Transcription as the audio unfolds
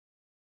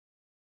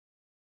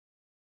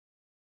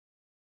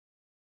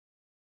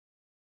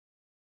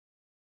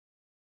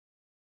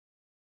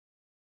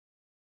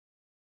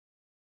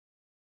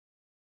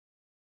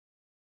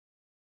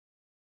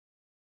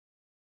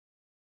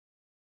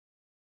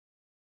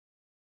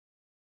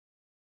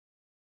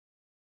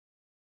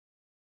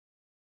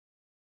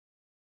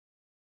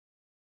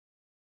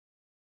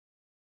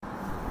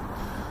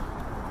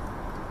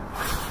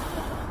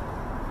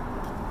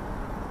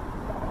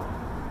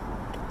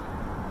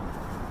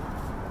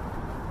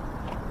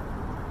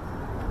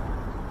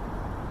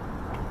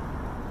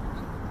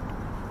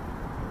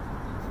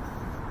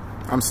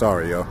I'm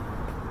sorry, yo.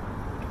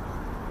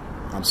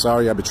 I'm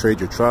sorry I betrayed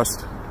your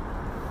trust.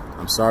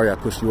 I'm sorry I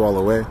pushed you all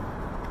away.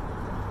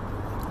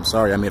 I'm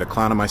sorry I made a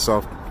clown of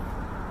myself.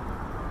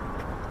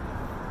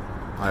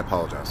 I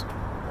apologize.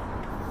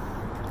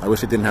 I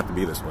wish it didn't have to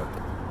be this way.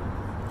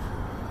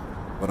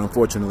 But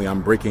unfortunately,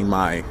 I'm breaking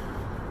my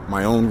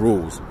own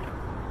rules.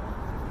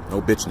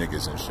 No bitch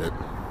niggas and shit.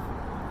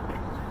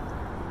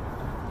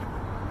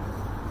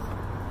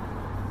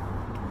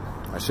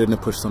 I shouldn't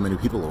have pushed so many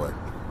people away.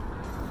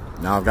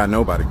 Now I've got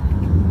nobody.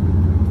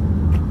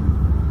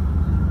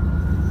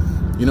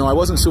 You know, I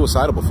wasn't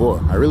suicidal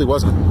before. I really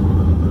wasn't.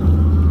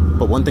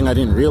 But one thing I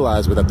didn't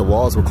realize was that the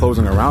walls were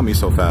closing around me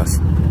so fast.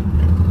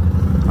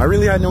 I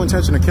really had no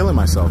intention of killing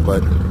myself,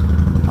 but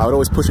I would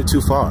always push it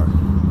too far.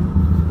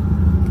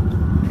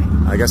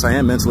 I guess I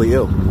am mentally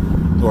ill.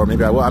 Or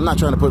maybe I will. I'm not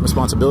trying to put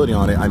responsibility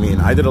on it. I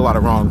mean, I did a lot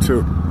of wrong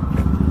too.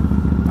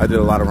 I did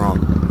a lot of wrong.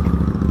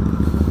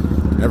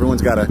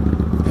 Everyone's got to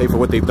pay for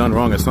what they've done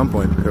wrong at some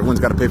point. Everyone's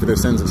got to pay for their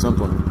sins at some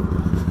point.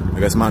 I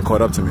guess mine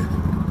caught up to me.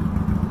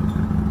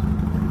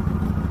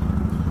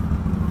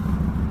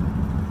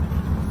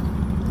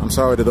 I'm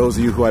sorry to those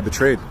of you who I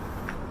betrayed.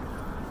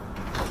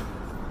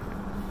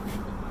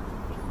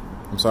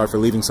 I'm sorry for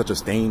leaving such a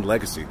stained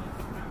legacy.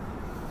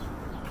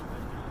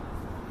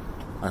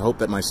 I hope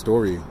that my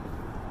story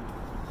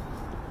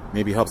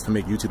maybe helps to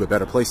make YouTube a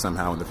better place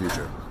somehow in the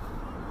future,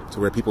 to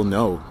where people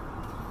know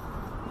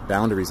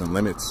boundaries and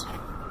limits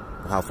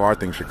of how far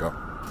things should go.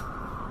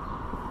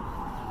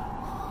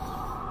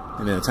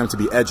 In an attempt to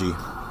be edgy,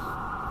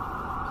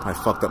 I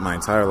fucked up my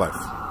entire life.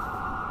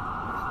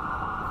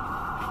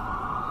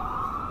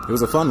 It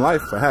was a fun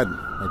life. I had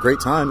a great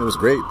time. It was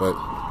great, but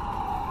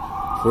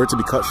for it to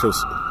be cut so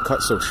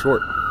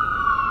short.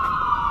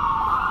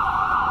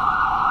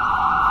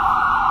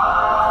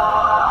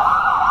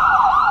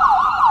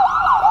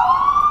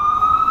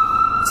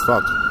 It's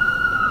fucked.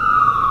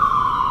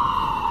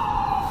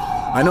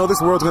 I know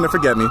this world's gonna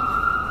forget me.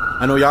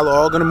 I know y'all are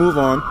all gonna move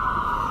on.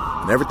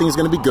 And everything's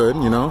gonna be good,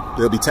 you know?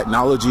 There'll be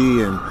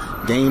technology and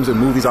games and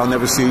movies I'll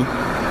never see.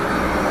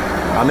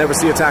 I'll never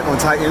see Attack on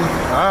Titan.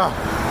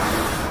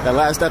 That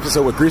last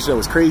episode with Grisha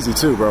was crazy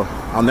too, bro.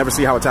 I'll never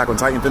see how Attack on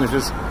Titan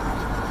finishes.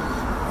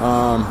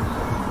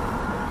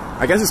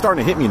 I guess it's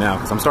starting to hit me now,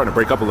 because I'm starting to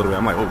break up a little bit.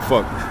 I'm like, oh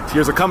fuck,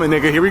 tears are coming,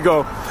 nigga. Here we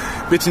go.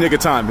 Bitch nigga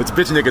time. It's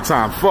bitch nigga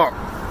time. Fuck.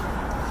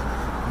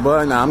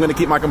 But nah, I'm gonna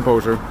keep my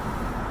composure.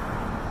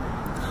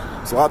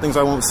 There's a lot of things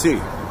I won't see.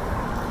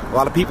 A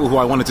lot of people who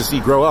I wanted to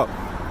see grow up.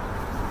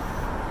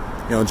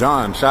 You know,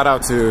 John, shout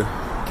out to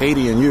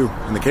Katie and you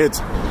and the kids.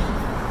 Wish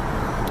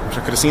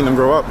I could have seen them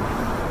grow up.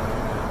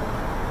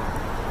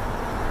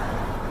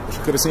 Wish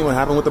I could have seen what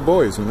happened with the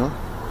boys, you know?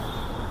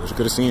 Wish I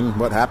could have seen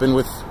what happened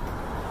with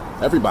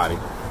everybody.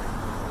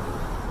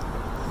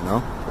 You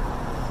know?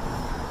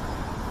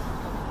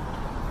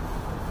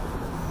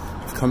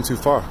 I've come too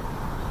far.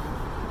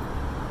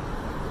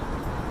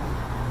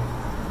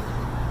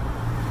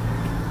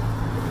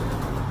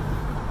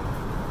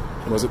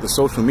 Was it the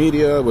social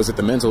media? Was it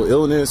the mental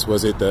illness?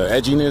 Was it the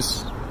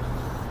edginess?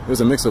 It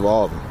was a mix of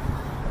all of them.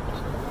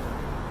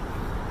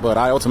 But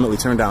I ultimately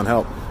turned down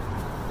help.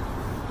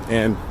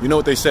 And you know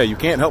what they say, you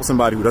can't help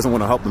somebody who doesn't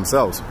want to help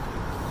themselves.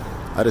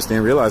 I just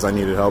didn't realize I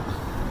needed help.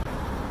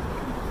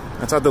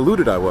 That's how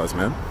deluded I was,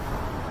 man.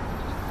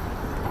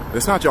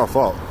 It's not your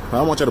fault. I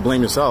don't want you to blame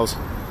yourselves.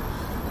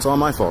 It's all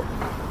my fault.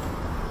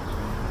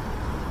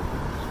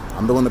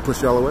 I'm the one that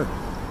pushed y'all away.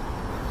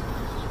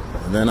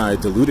 And then I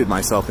deluded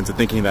myself into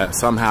thinking that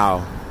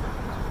somehow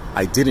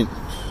I didn't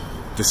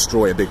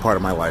destroy a big part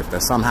of my life,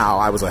 that somehow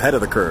I was ahead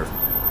of the curve.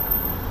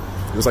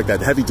 It was like that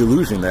heavy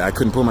delusion that I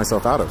couldn't pull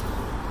myself out of.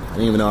 I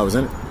didn't even know I was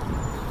in it.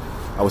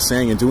 I was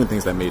saying and doing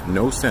things that made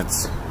no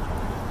sense.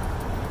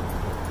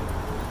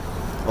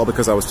 All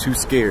because I was too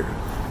scared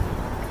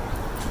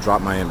to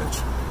drop my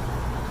image.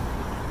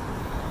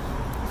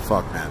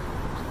 Fuck, man.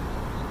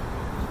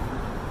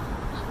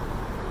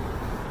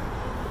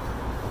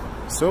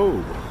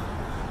 So,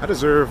 I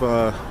deserve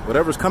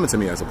whatever's coming to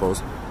me, I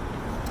suppose.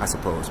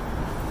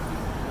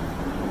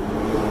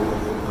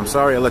 I'm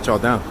sorry I let y'all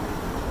down.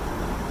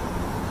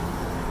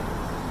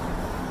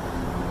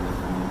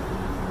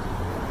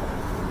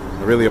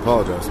 I really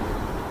apologize.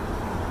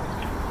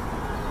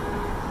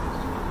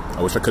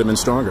 I wish I could have been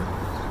stronger.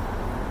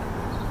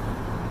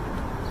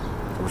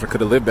 I wish I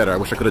could have lived better. I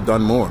wish I could have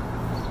done more.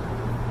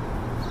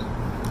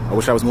 I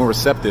wish I was more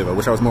receptive. I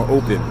wish I was more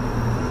open.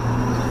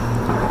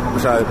 I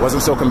wish I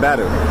wasn't so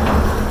combative.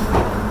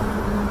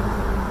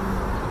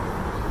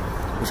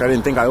 I wish I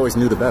didn't think I always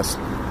knew the best.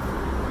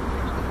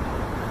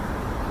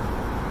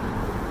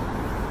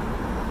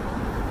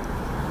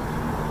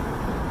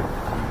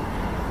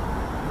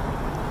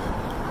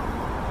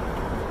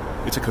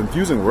 It's a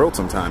confusing world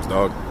sometimes,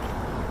 dog.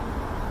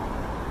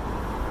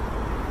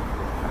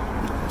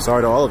 I'm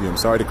sorry to all of you. I'm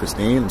sorry to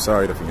Christine. I'm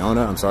sorry to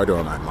Fiona. I'm sorry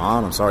to my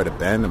mom. I'm sorry to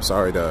Ben. I'm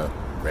sorry to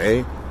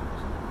Ray.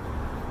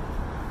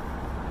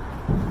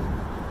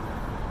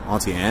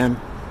 Auntie Ann.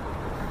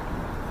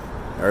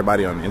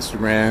 Everybody on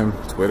Instagram,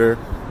 Twitter.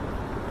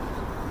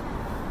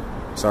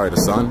 Sorry to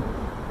Son.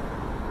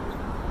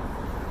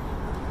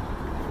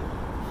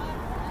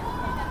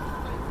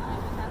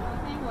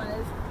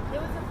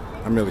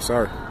 I'm really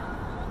sorry.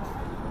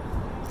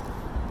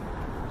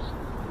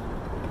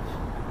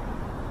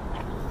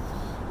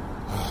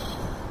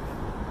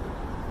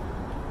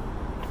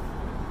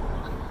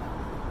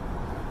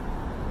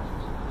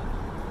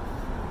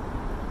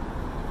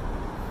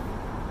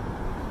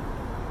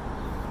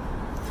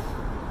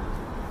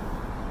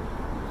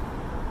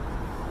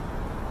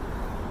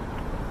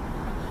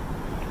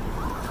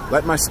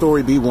 Let my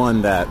story be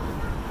one that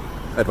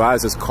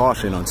advises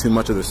caution on too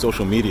much of the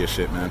social media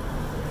shit, man.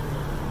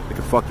 It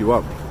can fuck you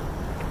up.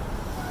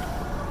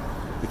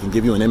 It can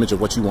give you an image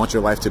of what you want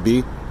your life to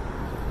be,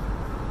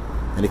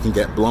 and it can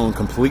get blown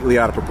completely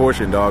out of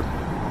proportion, dog.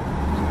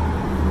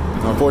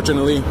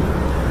 Unfortunately,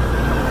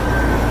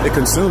 it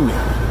consumed me.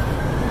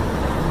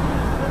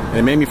 And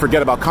it made me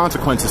forget about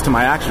consequences to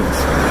my actions.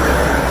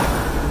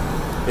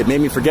 It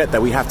made me forget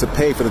that we have to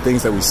pay for the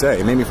things that we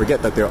say. It made me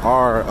forget that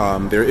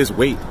there is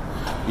weight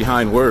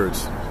behind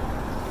words.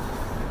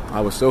 I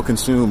was so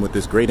consumed with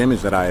this great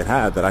image that I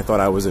had that I thought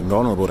I was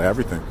invulnerable to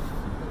everything.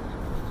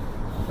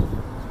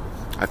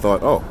 I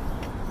thought, oh,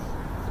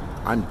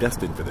 I'm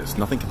destined for this.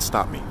 Nothing can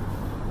stop me.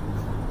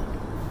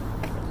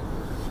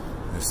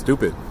 It's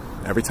stupid.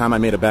 Every time I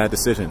made a bad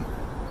decision,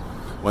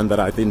 one that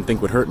I didn't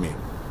think would hurt me,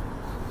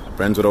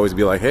 friends would always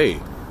be like,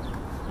 hey,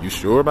 you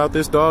sure about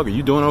this, dog? Are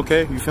you doing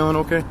okay? You feeling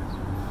okay?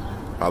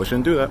 Probably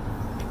shouldn't do that.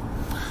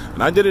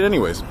 And I did it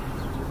anyways.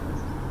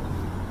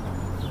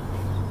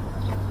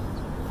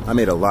 I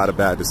made a lot of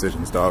bad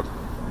decisions, dog.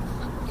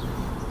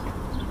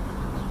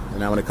 And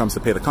now when it comes to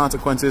pay the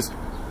consequences,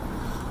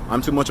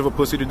 I'm too much of a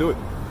pussy to do it.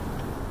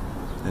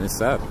 And it's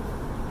sad.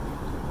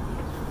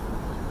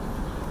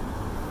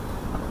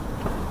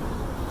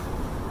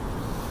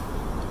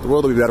 The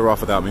world will be better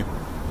off without me.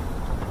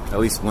 At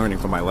least learning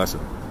from my lesson.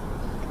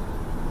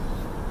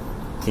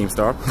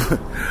 Keemstar,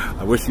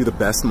 I wish you the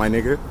best, my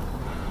nigga.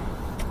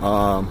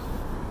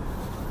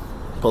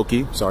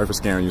 Pokey, sorry for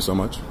scaring you so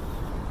much.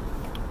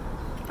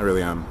 I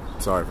really am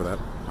sorry for that.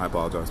 I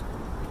apologize.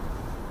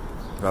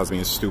 I was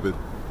being stupid.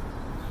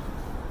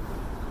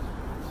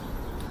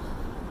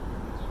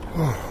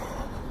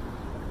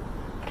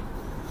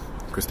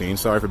 Christine,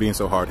 sorry for being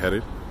so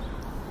hard-headed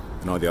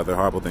and all the other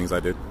horrible things I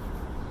did.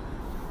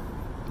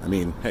 I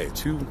mean, hey,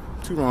 two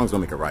wrongs don't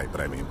make it right, but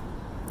I mean,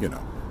 you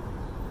know.